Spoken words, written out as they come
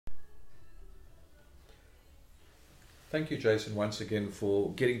Thank you, Jason, once again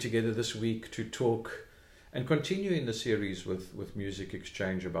for getting together this week to talk and continue in the series with Music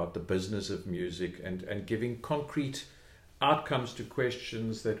Exchange about the business of music and giving concrete outcomes to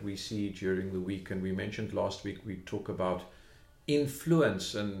questions that we see during the week. And we mentioned last week we talk about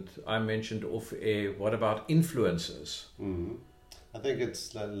influence, and I mentioned off air, what about influencers? Mm-hmm. I think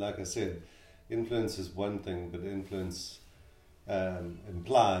it's like I said, influence is one thing, but influence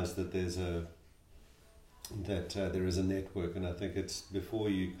implies that there is a network, and I think it's before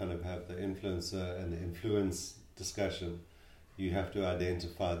you kind of have the influencer and the influence discussion, you have to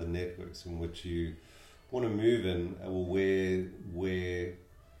identify the networks in which you want to move in, or where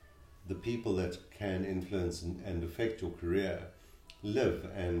the people that can influence and affect your career live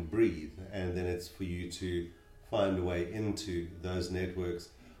and breathe, and then it's for you to find a way into those networks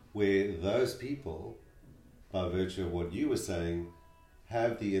where those people, by virtue of what you were saying,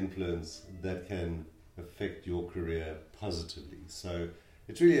 have the influence that can affect your career positively. So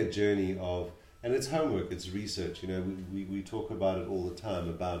it's really a journey of, and it's homework, it's research. We talk about it all the time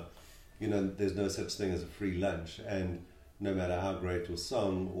about, there's no such thing as a free lunch, and no matter how great your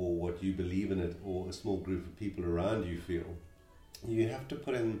song or what you believe in it or a small group of people around you feel, you have to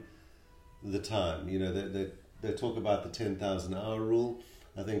put in the time. They talk about the 10,000 hour rule.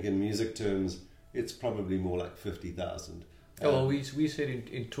 I think in music terms, it's probably more like 50,000. Well, we said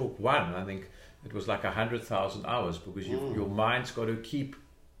in talk one, I think it was like 100,000 hours, because your mind's got to keep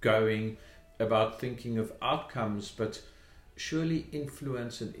going about thinking of outcomes. But surely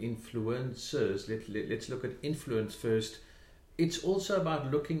influence and influencers, let's look at influence first. It's also about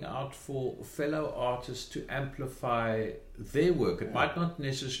looking out for fellow artists to amplify their work. It might not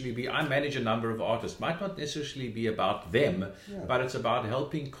necessarily be, I manage a number of artists, might not necessarily be about them, but it's about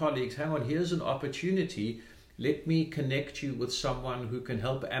helping colleagues. Hang on, here's an opportunity. Let me connect you with someone who can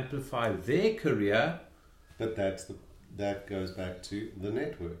help amplify their career. But that goes back to the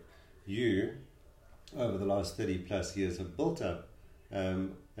network. You, over the last 30 plus years, have built up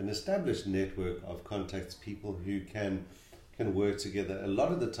an established network of contacts, people who can work together. A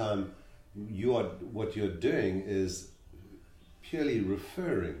lot of the time, what you're doing is purely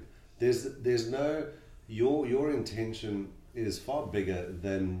referring. There's no, your intention is far bigger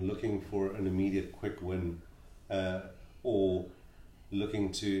than looking for an immediate quick win, or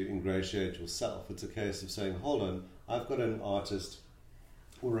looking to ingratiate yourself. It's a case of saying, hold on, I've got an artist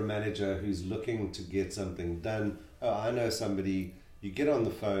or a manager who's looking to get something done. Oh, I know somebody. You get on the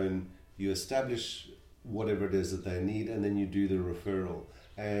phone, you establish whatever it is that they need, and then you do the referral.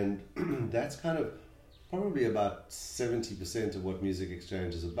 And that's kind of probably about 70% of what Music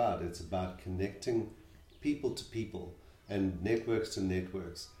Exchange is about. It's about connecting people to people and networks to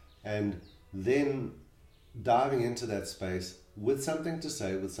networks, and then diving into that space with something to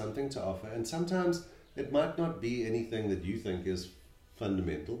say, with something to offer. And sometimes it might not be anything that you think is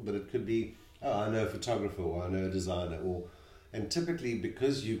fundamental, but it could be, oh, I know a photographer, or I know a designer, and typically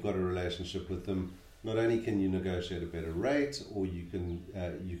because you've got a relationship with them, not only can you negotiate a better rate, or you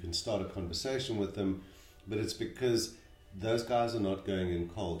can start a conversation with them, but it's because those guys are not going in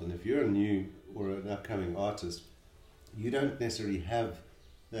cold. And if you're a new or an upcoming artist, you don't necessarily have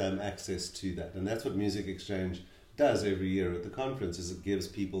access to that. And that's what Music Exchange does every year at the conference, is it gives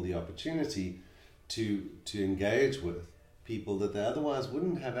people the opportunity to engage with people that they otherwise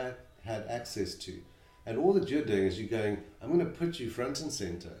wouldn't have had access to. And all that you're doing is you're going, I'm going to put you front and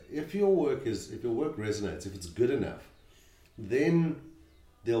center. If your work resonates, if it's good enough, then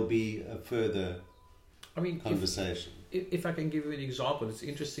there'll be a further conversation. If I can give you an example, it's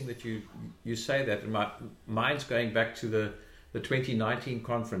interesting that you say that. And mine's going back to the 2019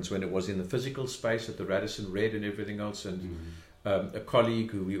 conference, when it was in the physical space at the Radisson Red and everything else. And a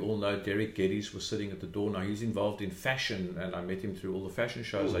colleague who we all know, Derek Geddes, was sitting at the door. Now he's involved in fashion, and I met him through all the fashion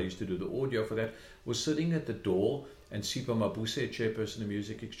shows. I used to do the audio for that. Was sitting at the door, and Sipho Mabuse, chairperson of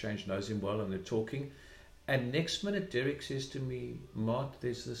Music Exchange, knows him well, and they're talking. And next minute, Derek says to me, Mart,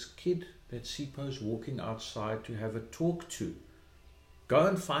 there's this kid that Sipho's walking outside to have a talk to. Go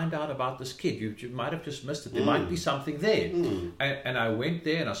and find out about this kid. You might have just missed it. There might be something there. And I went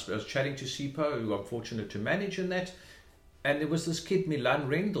there, and I was chatting to Sipho, who I'm fortunate to manage in that. And there was this kid, Milan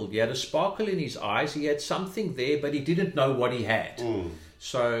Rendell. He had a sparkle in his eyes. He had something there, but he didn't know what he had.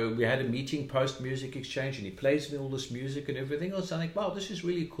 So we had a meeting post Music Exchange, and he plays me all this music and everything else. I think, wow, this is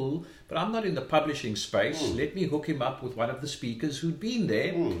really cool, but I'm not in the publishing space. Let me hook him up with one of the speakers who'd been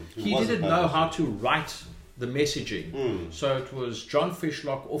there. He didn't know how to write the messaging. So it was John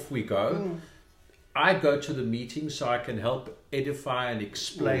Fishlock, off we go. I go to the meeting so I can help edify and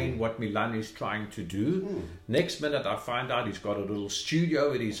explain what Milan is trying to do. Next minute I find out he's got a little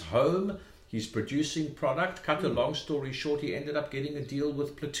studio at his home. He's producing product. Cut a long story short, he ended up getting a deal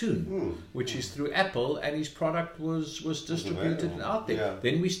with Platoon, which is through Apple, and his product was distributed out there. Yeah.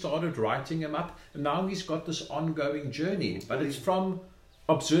 Then we started writing him up, and now he's got this ongoing journey. But it's from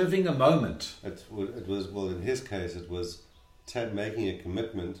observing a moment. It was, well, in his case, it was making a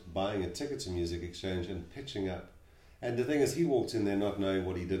commitment, buying a ticket to Music Exchange and pitching up. And the thing is, he walked in there not knowing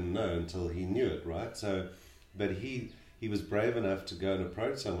what he didn't know until he knew it, right? So, but he was brave enough to go and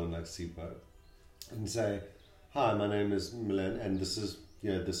approach someone like Sipho and say, "Hi, my name is Milan, and this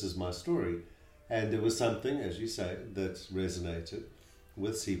is my story." And there was something, as you say, that resonated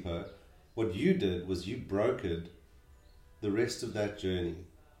with Sipho. What you did was you brokered the rest of that journey.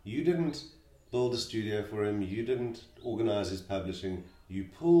 You didn't build a studio for him. You didn't organize his publishing. You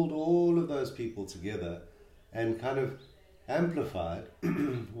pulled all of those people together and kind of amplified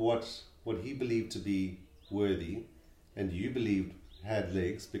what he believed to be worthy, and you believed had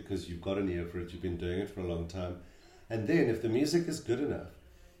legs because you've got an ear for it, you've been doing it for a long time. And then if the music is good enough,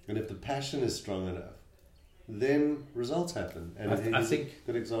 and if the passion is strong enough, then results happen. And I think a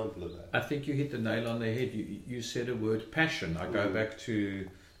good example of that. I think you hit the nail on the head. You said a word, passion. I go back to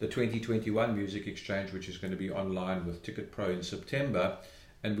the 2021 Music Exchange, which is going to be online with Ticket Pro in September.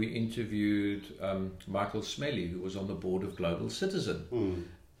 And we interviewed Michael Smelly, who was on the board of Global Citizen.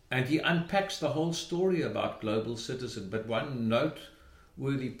 And he unpacks the whole story about Global Citizen. But one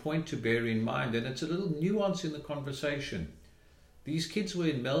noteworthy point to bear in mind, and it's a little nuance in the conversation. These kids were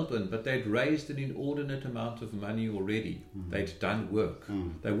in Melbourne, but they'd raised an inordinate amount of money already. They'd done work.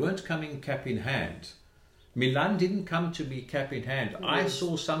 They weren't coming cap in hand. Milan didn't come to me cap in hand. I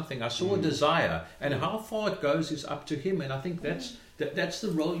saw something. I saw a desire. And how far it goes is up to him. And I think that's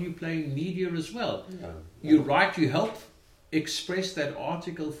the role you play in media as well. You write, you help express that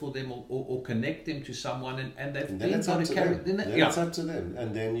article for them or connect them to someone, and they've then got to carry it. Then it's up to them.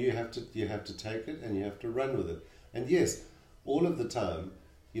 And then you have to take it and you have to run with it. And yes, all of the time,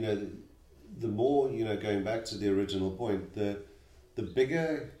 the more, going back to the original point, the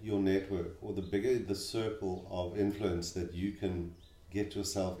bigger your network or the bigger the circle of influence that you can get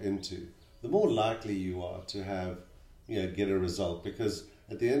yourself into, the more likely you are to have, get a result. Because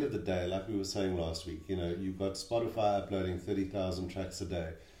at the end of the day, like we were saying last week, you've got Spotify uploading 30,000 tracks a day.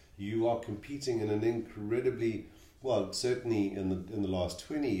 You are competing in an incredibly, well, certainly in the last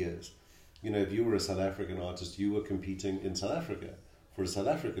 20 years, if you were a South African artist, you were competing in South Africa for a South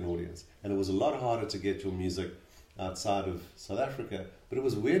African audience. And it was a lot harder to get your music outside of South Africa. But it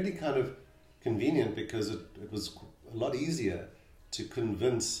was weirdly kind of convenient because it was a lot easier to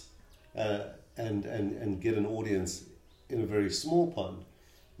convince and get an audience in a very small pond.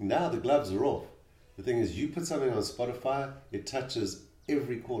 Now the gloves are off. The thing is, you put something on Spotify, it touches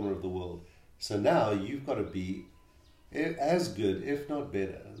every corner of the world. So now you've got to be as good, if not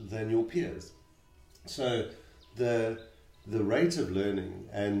better, than your peers. So the rate of learning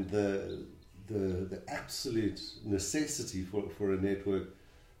and the absolute necessity for a network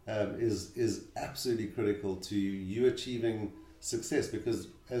is absolutely critical to you achieving success. Because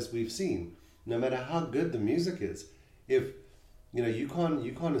as we've seen, no matter how good the music is, if you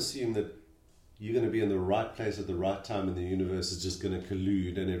can't assume that you're going to be in the right place at the right time and the universe is just going to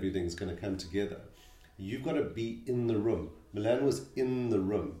collude and everything's going to come together. You've got to be in the room. Milan was in the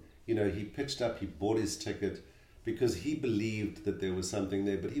room. He pitched up, he bought his ticket because he believed that there was something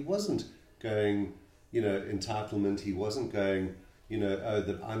there, but he wasn't going, entitlement. He wasn't going,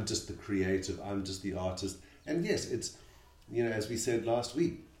 that I'm just the creative, I'm just the artist. And yes, it's, as we said last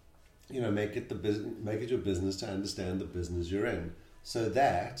week, make it your business to understand the business you're in, so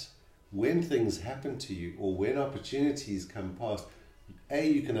that when things happen to you or when opportunities come past,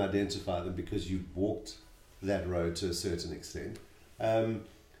 you can identify them because you've walked that road to a certain extent.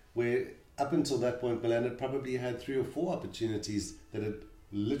 Where up until that point, Milan had probably had 3 or 4 opportunities that had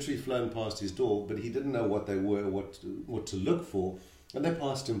literally flown past his door, but he didn't know what they were, what to look for, and they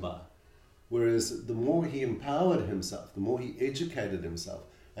passed him by. Whereas the more he empowered himself, the more he educated himself,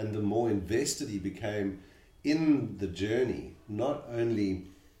 and the more invested he became in the journey, not only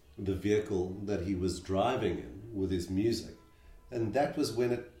the vehicle that he was driving in with his music. And that was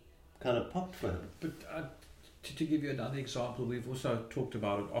when it kind of popped for him. But to give you another example, we've also talked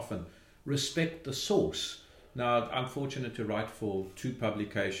about it often. Respect the source. Now, I'm fortunate to write for 2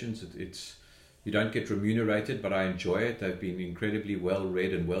 publications. You don't get remunerated, but I enjoy it. They've been incredibly well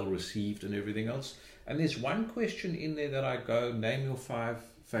read and well received and everything else. And there's one question in there that I go, name your 5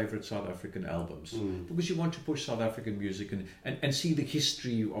 favorite South African albums, because you want to push South African music and see the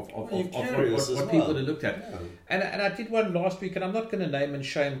history of what people have looked at. Yeah. And I did one last week, and I'm not going to name and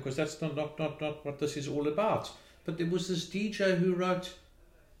shame because that's not what this is all about. But there was this DJ who wrote,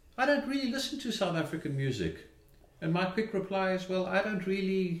 I don't really listen to South African music. And my quick reply is, well, I don't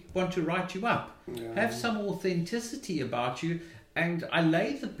really want to write you up. Yeah. Have some authenticity about you. And I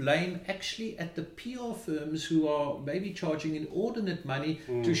lay the blame actually at the PR firms who are maybe charging inordinate money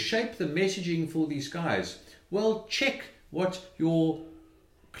to shape the messaging for these guys. Well, check what your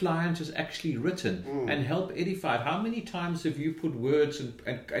client has actually written and help edify it. How many times have you put words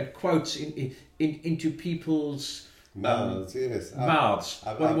and quotes into people's mouths? Yes. Mouths.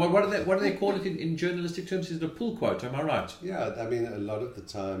 What do they call it in journalistic terms? Is it a pull quote? Am I right? Yeah, I mean, a lot of the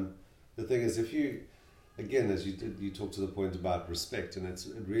time, the thing is, if you, again, as you did, you talked to the point about respect, and it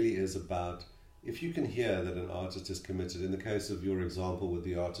really is about, if you can hear that an artist is committed, in the case of your example with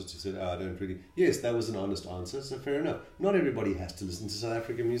the artist who said, I don't really, yes, that was an honest answer, so fair enough. Not everybody has to listen to South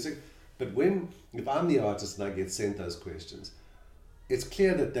African music, but if I'm the artist and I get sent those questions, it's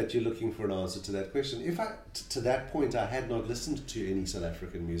clear that you're looking for an answer to that question. If to that point I had not listened to any South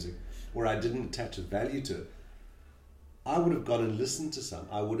African music, or I didn't attach a value to it, I would have gone and listened to some.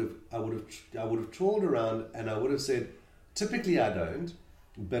 I would have trawled around, and I would have said, typically I don't,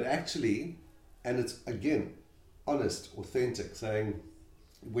 but actually, and it's again honest, authentic, saying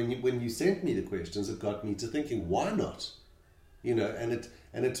when you sent me the questions, it got me to thinking, why not? And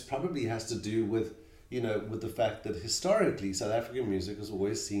it probably has to do with with the fact that historically South African music is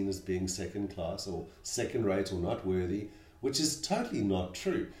always seen as being second class or second rate or not worthy, which is totally not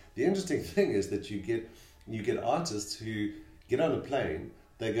true. The interesting thing is that you get artists who get on a plane,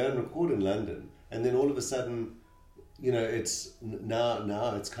 they go and record in London, and then all of a sudden, it's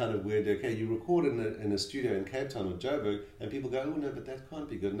now it's kind of weird. Okay, you record in a studio in Cape Town or Joburg, and people go, oh no, but that can't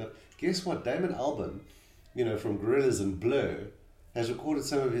be good enough. Guess what? Damon Albarn, from Gorillaz and Blur, has recorded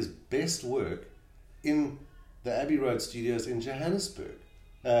some of his best work in the Abbey Road studios in Johannesburg.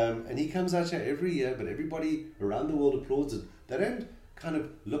 And he comes out here every year, but everybody around the world applauds it. They don't kind of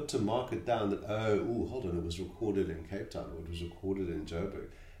look to mark it down that, hold on, it was recorded in Cape Town, or it was recorded in Joburg.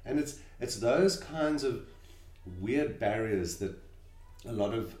 And it's those kinds of weird barriers that a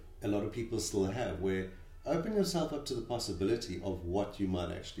lot of people still have, where open yourself up to the possibility of what you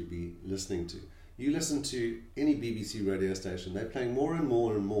might actually be listening to. You listen to any BBC radio station, they're playing more and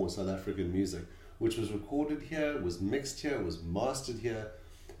more and more South African music, which was recorded here, was mixed here, was mastered here,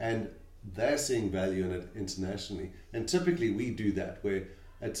 and they're seeing value in it internationally. And typically we do that, where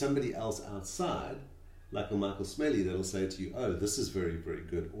at somebody else outside, like a Michael Smelly, that'll say to you, oh, this is very, very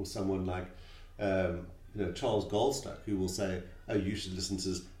good. Or someone like Charles Goldstock, who will say, oh, you should listen to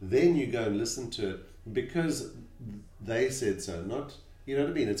this. Then you go and listen to it because they said so. Not, you know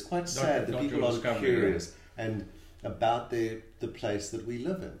what I mean? It's quite sad that people are curious and about the place that we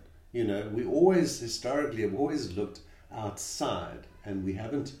live in. We always historically have always looked outside, and we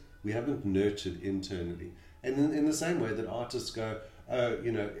haven't nurtured internally. And in the same way that artists go, oh,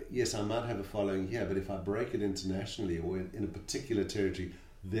 yes, I might have a following here, but if I break it internationally or in a particular territory,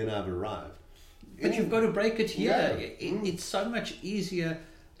 then I've arrived. But you've got to break it here. Yeah. It's so much easier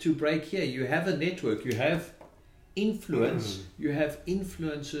to break here. You have a network, you have influence, you have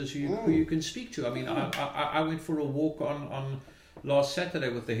influencers who you can speak to. I mean, I went for a walk on last Saturday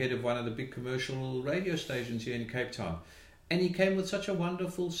with the head of one of the big commercial radio stations here in Cape Town, and he came with such a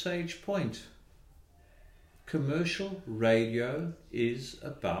wonderful sage point. Commercial radio is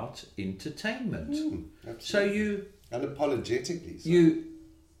about entertainment. So you unapologetically you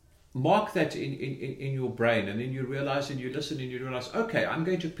mark that in your brain, and then you realize, and you listen, and you realize, okay, I'm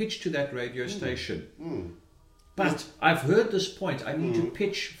going to pitch to that radio station. But I've heard this point. I need to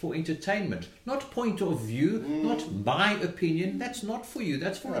pitch for entertainment, not point of view, not my opinion. That's not for you.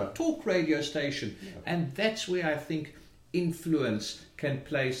 That's for a talk radio station. Yeah. And that's where I think influence can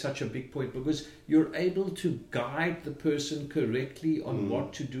play such a big point, because you're able to guide the person correctly on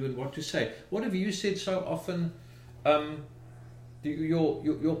what to do and what to say. What have you said so often?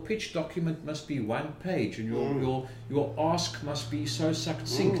 Your pitch document must be one page, and your ask must be so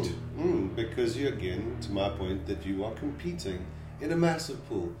succinct. Because you, again, to my point, that you are competing in a massive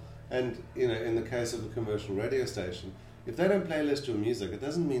pool. And in the case of a commercial radio station, if they don't playlist your music, it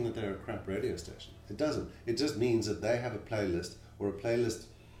doesn't mean that they're a crap radio station. It doesn't. It just means that they have a playlist, or a playlist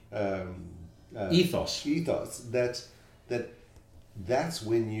ethos. That's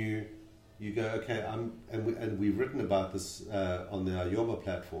when you go, okay, and we've written about this on the Ayoba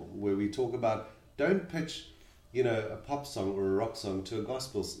platform, where we talk about, don't pitch, a pop song or a rock song to a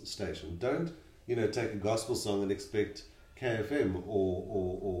gospel station. Don't, take a gospel song and expect KFM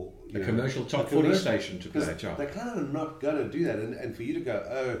or a commercial top 40 station to play it. They're kind of not going to do that. And for you to go,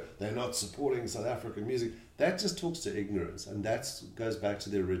 oh, they're not supporting South African music, that just talks to ignorance. And that goes back to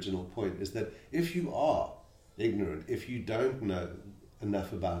the original point, is that if you are ignorant, if you don't know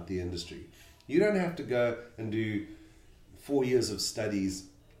enough about the industry. You don't have to go and do 4 years of studies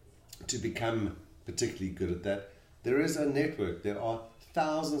to become particularly good at that. There is a network. There are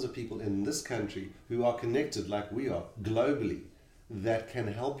thousands of people in this country who are connected like we are globally that can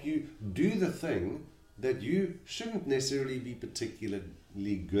help you do the thing that you shouldn't necessarily be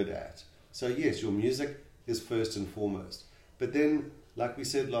particularly good at. So yes, your music is first and foremost. But then, like we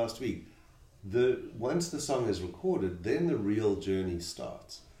said last week, once the song is recorded, then the real journey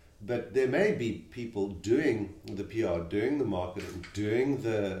starts. But there may be people doing the PR, doing the marketing, doing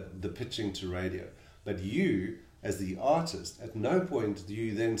the pitching to radio. But you, as the artist, at no point do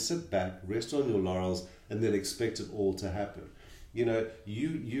you then sit back, rest on your laurels, and then expect it all to happen. You know,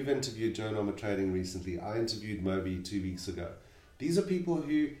 you've interviewed Joan Armatrading recently. I interviewed Moby 2 weeks ago. These are people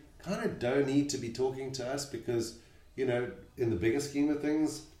who kind of don't need to be talking to us because, you know, in the bigger scheme of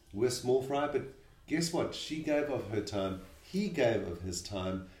things, we're small fry. But guess what? She gave of her time. He gave of his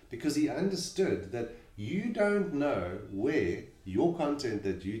time because he understood that you don't know where your content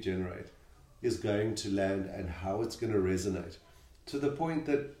that you generate is going to land and how it's going to resonate, to the point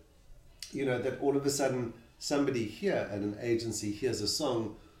that, you know, that all of a sudden somebody here at an agency hears a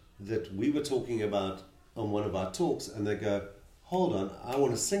song that we were talking about on one of our talks and they go, hold on, I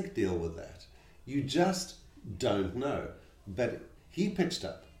want a sync deal with that. You just don't know. But he pitched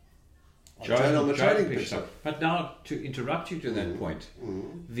up. Joan pitched up. But now, to interrupt you to that point,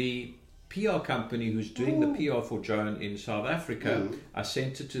 the PR company who's doing the PR for Joan in South Africa, I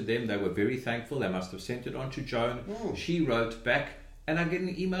sent it to them. They were very thankful. They must have sent it on to Joan. She wrote back, and I get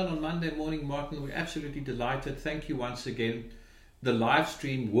an email on Monday morning, Martin, we're absolutely delighted. Thank you once again. The live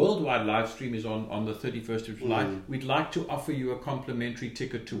stream, worldwide live stream, is on the 31st of July. We'd like to offer you a complimentary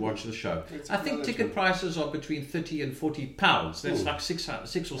ticket to watch the show. I think ticket prices are between 30 and 40 pounds. That's like 600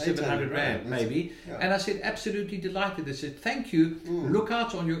 or 700 rand, maybe. Yeah. And I said, absolutely delighted. They said, thank you. Look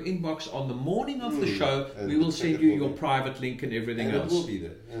out on your inbox on the morning of the show. We will send you your private link and everything else. It will be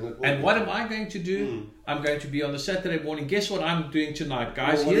there. And what am I going to do? I'm going to be on the Saturday morning. Guess what I'm doing tonight,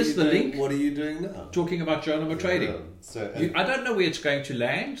 guys? Well, here's the link. What are you doing now? Talking about Joan Armatrading. Yeah. So, I don't know where it's going to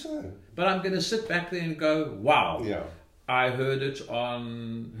land, but I'm going to sit back there and go, wow. Yeah. I heard it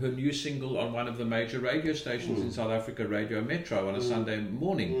on her new single on one of the major radio stations in South Africa, Radio Metro, on a Sunday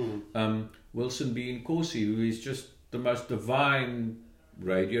morning. Wilson B. Nkosi, who is just the most divine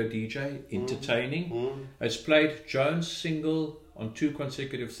radio DJ, entertaining, has played Joan's single on 2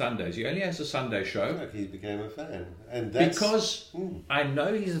 consecutive Sundays. He only has a Sunday show. Like he became a fan. And because I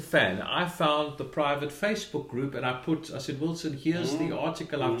know he's a fan. I found the private Facebook group and I said, Wilson, here's the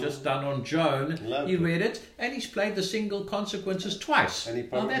article I've just done on Joan. He read it and he's played the single Consequences twice. And he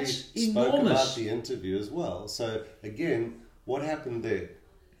probably spoke about the interview as well. So again, what happened there?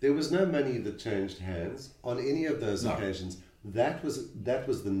 There was no money that changed hands on any of those occasions. That was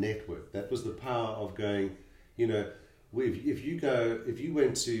the network. That was the power of going, you know, if you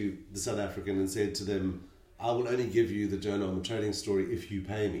went to the South African and said to them, I will only give you the Joan Armatrading story if you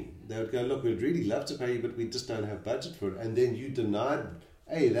pay me, they would go, look, we'd really love to pay you, but we just don't have budget for it. And then you denied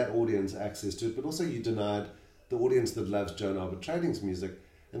that audience access to it, but also you denied the audience that loves Joan Armatrading's music.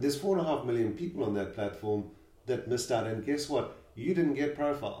 And there's 4.5 million people on that platform that missed out. And guess what? You didn't get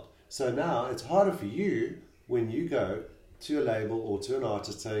profiled. So now it's harder for you when you go to a label or to an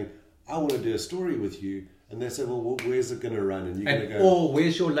artist saying, I want to do a story with you. And they say, well, where's it going to run? And you're going to go, or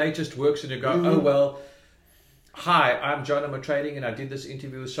where's your latest works? And you go, oh, well, hi, I'm Joan Armatrading and I did this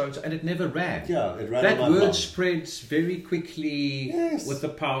interview with so-and-so. And it never ran. Yeah, it ran. That word spreads very quickly with the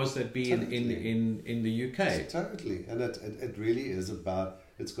powers that be in the UK. Totally. And it really is about,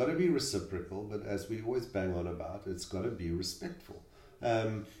 it's got to be reciprocal, but as we always bang on about, it's got to be respectful.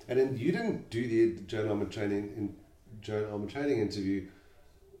 And then you didn't do the Joan Armatrading interview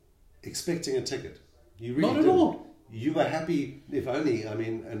expecting a ticket. You really Not at all. You were happy, if only. I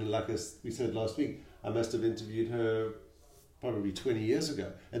mean, and like we said last week, I must have interviewed her probably 20 years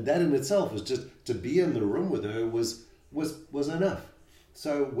ago, and that in itself was just to be in the room with her was enough.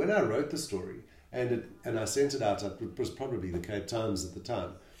 So when I wrote the story and I sent it out, it was probably the Cape Times at the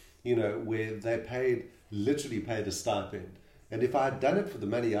time, you know, where they literally paid a stipend. And if I had done it for the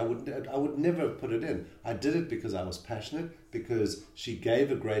money, I would never have put it in. I did it because I was passionate, because she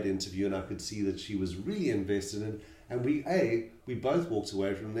gave a great interview and I could see that she was really invested in. And we both walked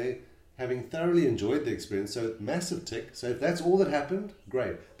away from there having thoroughly enjoyed the experience. So massive tick. So if that's all that happened,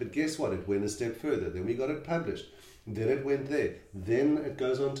 great. But guess what? It went a step further. Then we got it published. Then it went there. Then it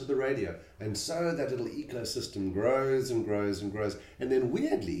goes on to the radio. And so that little ecosystem grows and grows and grows. And then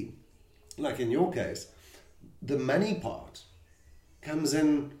weirdly, like in your case, the money part comes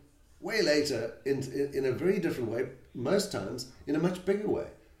in way later in a very different way, most times in a much bigger way.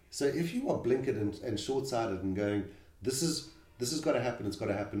 So if you are blinkered and short-sighted and going, this has got to happen, it's got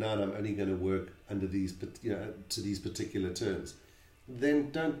to happen now, and I'm only going to work under these, to these particular terms,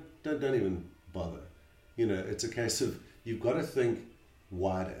 then don't even bother. It's a case of you've got to think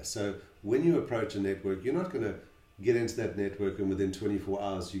wider. So when you approach a network, you're not going to get into that network and within 24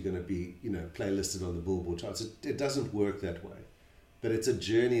 hours you're going to be, playlisted on the Billboard charts. It doesn't work that way. But it's a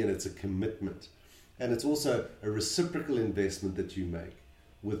journey and it's a commitment. And it's also a reciprocal investment that you make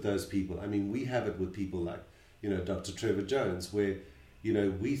with those people. I mean, we have it with people like, Dr. Trevor Jones, where,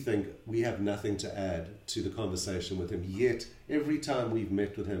 we think we have nothing to add to the conversation with him. Yet, every time we've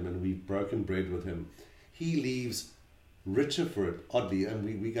met with him and we've broken bread with him, he leaves richer for it, oddly. And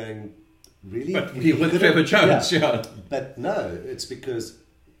we're going, really? But with Trevor Jones, yeah. But no, it's because,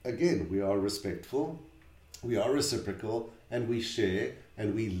 again, we are respectful, we are reciprocal, and we share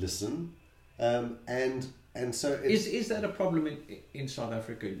and we listen. And so is that a problem in South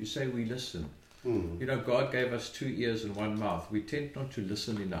Africa? You say we listen. God gave us 2 ears and 1 mouth. We tend not to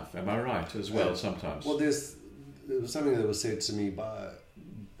listen enough. Am I right as well sometimes? Well, there was something that was said to me by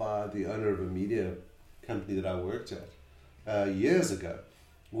the owner of a media company that I worked at years ago,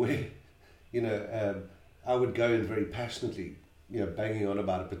 where, I would go in very passionately, banging on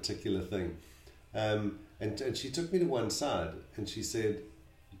about a particular thing. And she took me to one side and she said,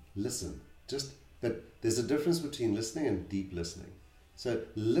 listen, just that there's a difference between listening and deep listening. So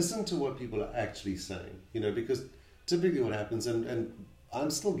listen to what people are actually saying, because typically what happens, and I'm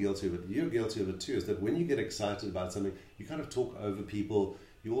still guilty of it, you're guilty of it too, is that when you get excited about something, you kind of talk over people.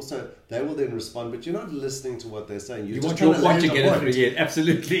 They will then respond, but you're not listening to what they're saying. You want your point to get it through. Yeah,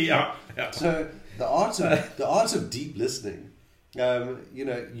 absolutely. Yeah. So the art of deep listening,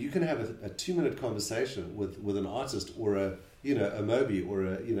 you can have a 2-minute conversation with an artist or a Moby or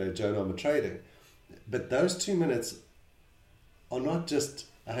a Joe Nama Trading, but those 2 minutes are not just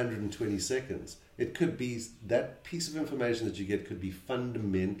 120 seconds. It could be that piece of information that you get could be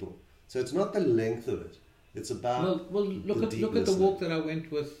fundamental. So it's not the length of it. It's about look at the walk that I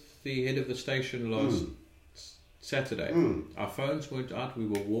went with the head of the station last Saturday. Our phones weren't out. We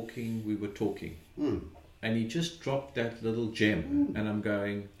were walking. We were talking. And he just dropped that little gem, and I'm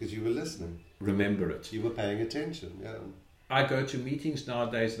going, because you were listening. Remember it. You were paying attention. Yeah. I go to meetings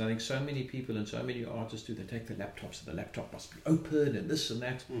nowadays, and I think so many people and so many artists do. They take the laptops, and the laptop must be open, and this and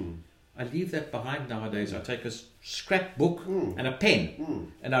that. I leave that behind nowadays. I take a scrapbook and a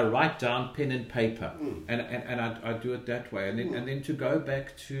pen, and I write down pen and paper, and I do it that way. And then to go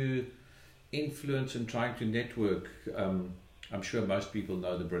back to influence and trying to network. I'm sure most people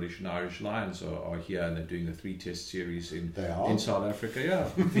know the British and Irish Lions are here, and they're doing a 3-test series in South Africa. Yeah,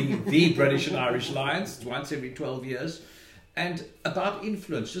 the British and Irish Lions once every 12 years. And about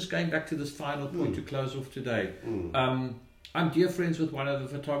influence, just going back to this final point to close off today. I'm dear friends with one of the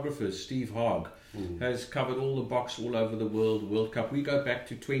photographers, Steve Haag, has covered all the box all over the World Cup. We go back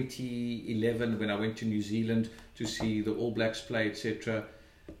to 2011 when I went to New Zealand to see the All Blacks play, etc.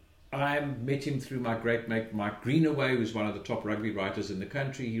 I met him through my great mate Mike Greenaway, who's one of the top rugby writers in the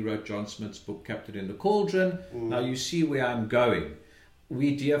country. He wrote John Smith's book, Captain in the Cauldron. Now you see where I'm going.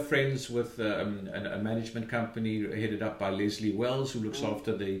 We're dear friends with a management company headed up by Leslie Wells, who looks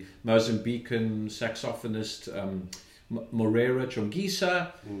after the Mozambican saxophonist Morera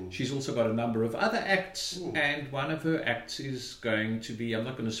Chongisa. She's also got a number of other acts, and one of her acts is going to be, I'm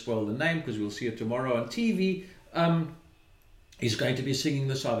not going to spoil the name because we'll see it tomorrow on TV, is going to be singing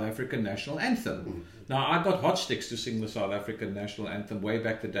the South African national anthem. Now, I got hot sticks to sing the South African national anthem way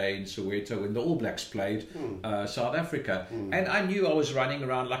back the day in Soweto when the All Blacks played South Africa. And I knew I was running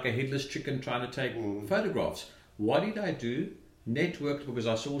around like a headless chicken trying to take photographs. What did I do? Networked, because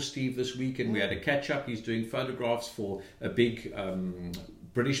I saw Steve this week and we had a catch-up. He's doing photographs for a big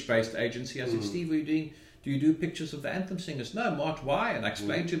British-based agency. I said, Steve, what are you doing? Do you do pictures of the anthem singers? No, Mart, why? And I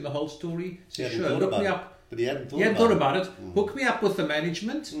explained to him the whole story. He said, sure, look me up. But he hadn't thought about it. Hook me up with the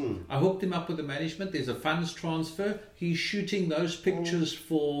management. I hooked him up with the management. There's a funds transfer. He's shooting those pictures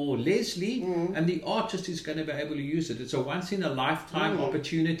for Leslie, and the artist is going to be able to use it. It's a once-in-a-lifetime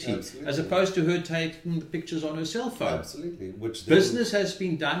opportunity, as opposed to her taking the pictures on her cell phone. Absolutely. Which business has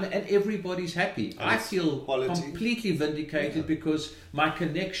been done, and everybody's happy. I feel completely vindicated because my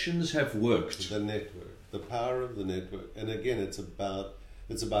connections have worked. The network, the power of the network, and again, it's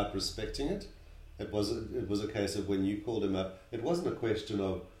about respecting it. It was a case of when you called him up, it wasn't a question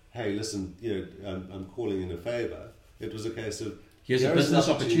of, hey, listen, I'm calling in a favor. It was a case of, here's a business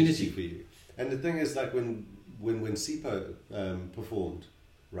opportunity for you. And the thing is, like when Sipho performed,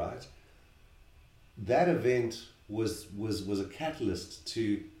 right? That event was a catalyst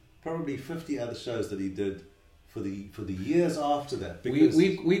to probably 50 other shows that he did for the years after that.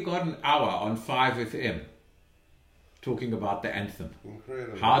 We got an hour on 5FM talking about the anthem.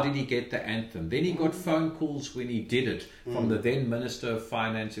 Incredible. How did he get the anthem? Then he got phone calls when he did it from the then Minister of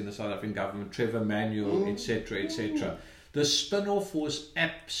Finance in the South African government, Trevor Manuel, etc., etc. The spin-off was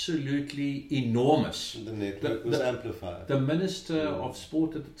absolutely enormous. The network was amplified. The Minister of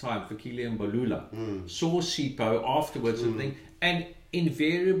Sport at the time, Fikile Mbalula, saw Sipho afterwards and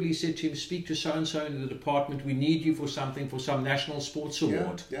invariably said to him, speak to so-and-so in the department, we need you for something, for some national sports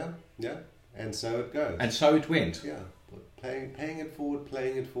award. Yeah. And so it goes. And so it went. Yeah. Paying it forward,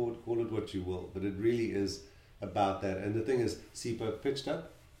 call it what you will. But it really is about that. And the thing is, Sipho pitched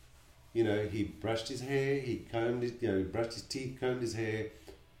up. You know, he brushed his hair, he combed his, he brushed his teeth, combed his hair.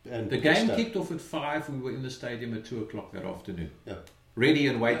 And the game kicked off at 5. We were in the stadium at 2 o'clock that afternoon. Yeah. Ready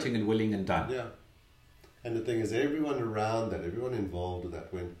and waiting and willing and done. Yeah. And the thing is, everyone around that, everyone involved with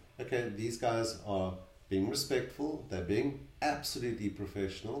that went, okay, these guys are being respectful, they're being absolutely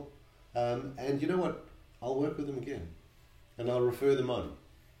professional. And you know what? I'll work with them again. And I'll refer them on.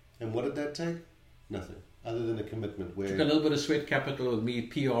 And what did that take? Nothing. Other than a commitment where... Took a little bit of sweat capital with me,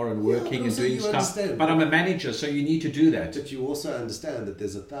 PR and working and doing stuff. Understand. But I'm a manager, so you need to do that. But you also understand that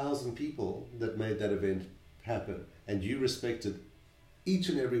there's 1,000 people that made that event happen. And you respected each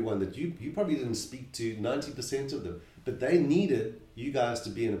and every one that you probably didn't speak to 90% of them. But they needed you guys to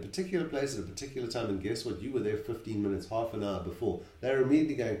be in a particular place at a particular time. And guess what? You were there 15 minutes, half an hour before. They're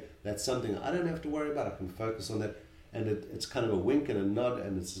immediately going, that's something I don't have to worry about. I can focus on that. And it's kind of a wink and a nod.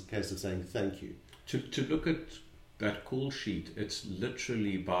 And it's a case of saying thank you. To look at that call sheet, it's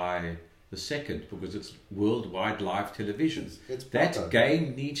literally by the second because it's worldwide live television. That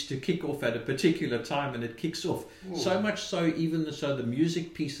game needs to kick off at a particular time and it kicks off. So much so, even the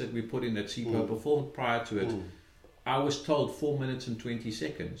music piece that we put in that Sipho performed prior to it, I was told 4 minutes and 20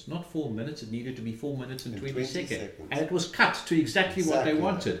 seconds. Not 4 minutes, it needed to be 4 minutes and 20 seconds. And it was cut to exactly what they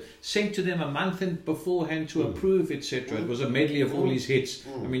wanted. Sent to them a month beforehand to approve, etc. It was a medley of all his hits.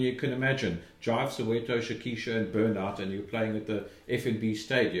 I mean, you can imagine. Jive, Soweto, Shakisha and Burnout, and you're playing at the FNB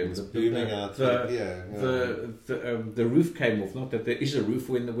Stadium. It's booming out there. The roof came off. Not that there is a roof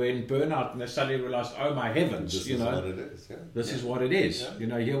when Burnout, and they suddenly realised, oh my heavens, this is what it is. This is what it is.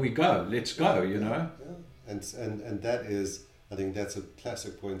 Here we go. Let's go. Yeah. And that is, I think that's a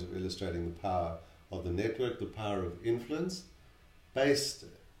classic point of illustrating the power of the network, the power of influence, the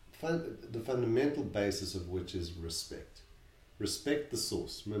fundamental basis of which is respect. Respect the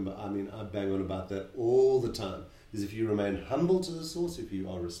source. Remember, I bang on about that all the time, is if you remain humble to the source, if you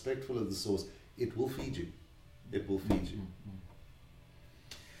are respectful of the source, it will feed you. It will feed you.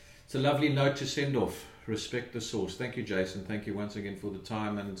 It's a lovely note to send off. Respect the source. Thank you, Jason. Thank you once again for the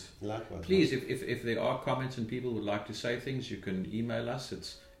time. And likewise, please, if there are comments and people would like to say things, you can email us.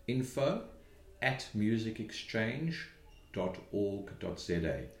 It's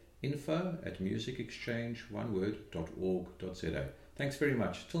info@musicexchange.org.za. info@musicexchange.org.za. Thanks very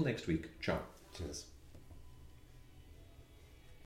much. Till next week. Ciao. Cheers.